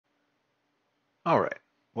All right,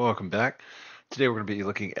 welcome back. Today we're going to be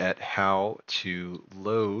looking at how to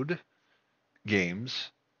load games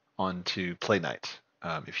onto Playnite.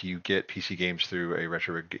 If you get PC games through a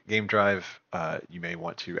RetroRig game drive, you may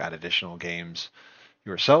want to add additional games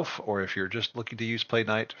yourself, or if you're just looking to use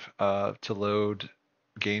Playnite to load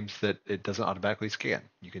games that it doesn't automatically scan,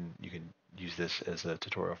 you can use this as a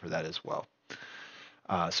tutorial for that as well.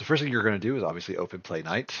 So first thing you're going to do is obviously open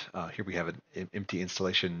Playnite. Here we have an empty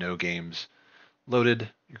installation, no games loaded.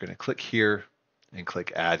 You're going to click here and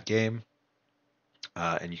click Add Game,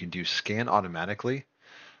 and you can do Scan Automatically.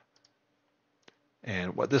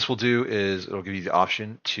 And what this will do is it'll give you the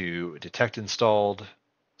option to detect installed,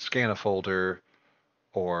 scan a folder,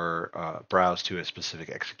 or browse to a specific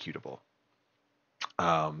executable.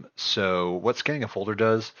 So what scanning a folder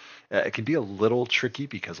does, it can be a little tricky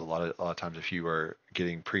because a lot of times if you are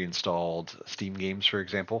getting pre-installed Steam games, for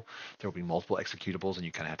example, there will be multiple executables and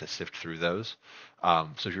you kind of have to sift through those.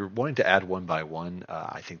 So if you're wanting to add one by one,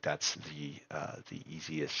 I think that's the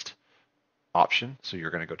easiest option. So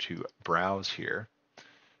you're going to go to Browse here,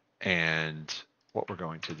 and what we're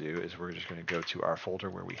going to do is we're just going to go to our folder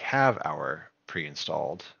where we have our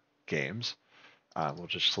pre-installed games. We'll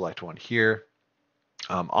just select one here.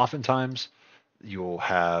 Oftentimes, you'll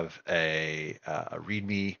have a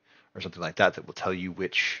README or something like that that will tell you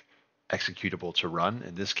which executable to run.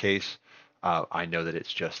 In this case, I know that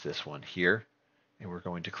it's just this one here, and we're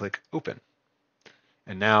going to click Open.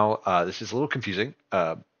 And now this is a little confusing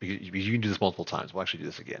because you can do this multiple times. We'll actually do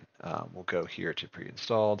this again. We'll go here to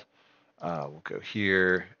pre-installed. We'll go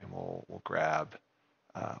here, and we'll grab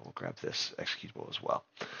this executable as well.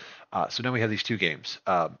 So now we have these two games.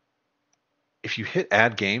 If you hit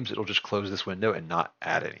add games, it'll just close this window and not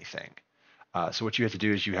add anything. So what you have to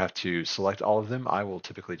do is you have to select all of them. I will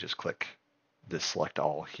typically just click this select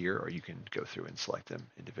all here, or you can go through and select them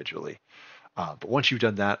individually. But once you've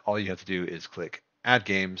done that, all you have to do is click add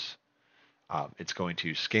games. It's going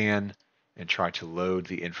to scan and try to load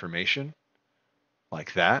the information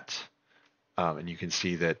like that. And you can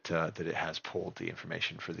see that it has pulled the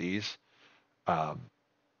information for these.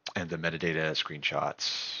 And the metadata,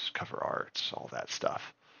 screenshots, cover arts, all that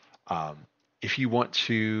stuff. Um, if you want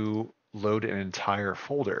to load an entire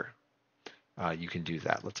folder, you can do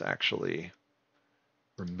that. Let's actually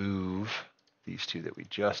remove these two that we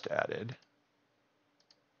just added,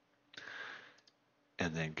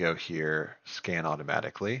 and then go here, scan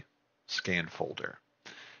automatically, scan folder.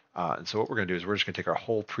 And so what we're going to do is we're just going to take our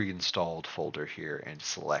whole pre-installed folder here and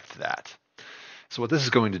select that. So what this is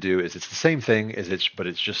going to do is it's the same thing but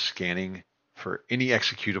it's just scanning for any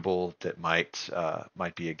executable that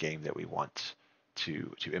might be a game that we want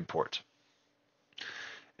to import.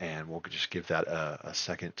 And we'll just give that a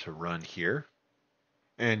second to run here.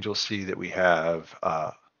 And you'll see that we have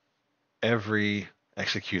every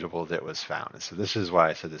executable that was found. And so this is why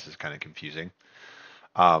I said this is kind of confusing.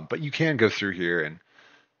 But you can go through here and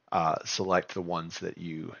select the ones that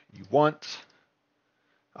you want.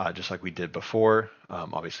 Just like we did before.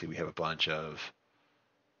 Obviously, we have a bunch of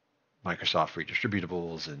Microsoft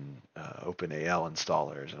redistributables and OpenAL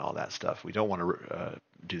installers and all that stuff. We don't want to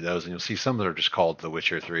do those, and you'll see some that are just called The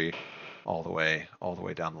Witcher 3 all the way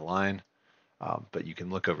down the line. But you can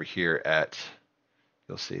look over here at,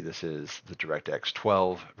 you'll see this is the DirectX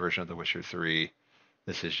 12 version of The Witcher 3.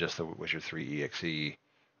 This is just The Witcher 3 EXE.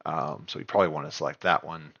 So we probably want to select that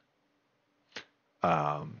one.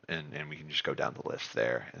 And we can just go down the list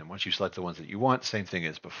there. And once you select the ones that you want, same thing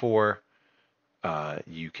as before,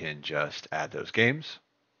 you can just add those games.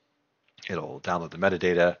 It'll download the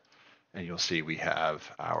metadata, and you'll see we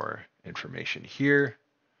have our information here,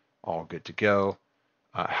 all good to go.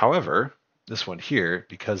 However, this one here,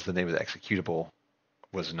 because the name of the executable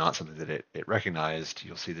was not something that it recognized,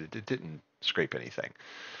 you'll see that it didn't scrape anything.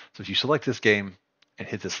 So if you select this game and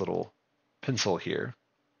hit this little pencil here,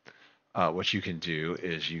 what you can do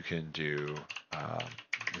is you can do,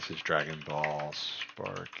 this is Dragon Ball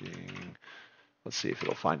Sparking. Let's see if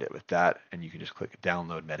it'll find it with that. And you can just click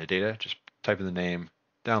download metadata. Just type in the name,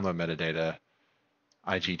 download metadata,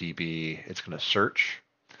 IGDB. It's going to search.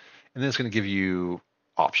 And then it's going to give you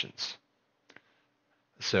options.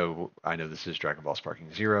 So I know this is Dragon Ball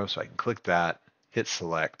Sparking 0, so I can click that, hit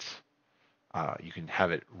select. You can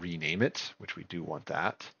have it rename it, which we do want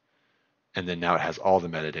that. And then now it has all the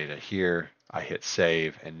metadata here. I hit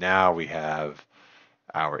save, and now we have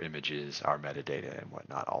our images, our metadata, and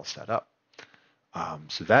whatnot all set up.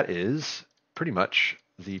 So that is pretty much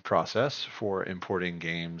the process for importing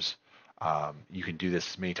games. You can do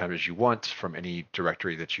this as many times as you want from any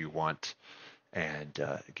directory that you want, and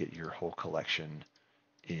get your whole collection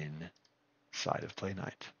inside of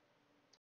Playnite.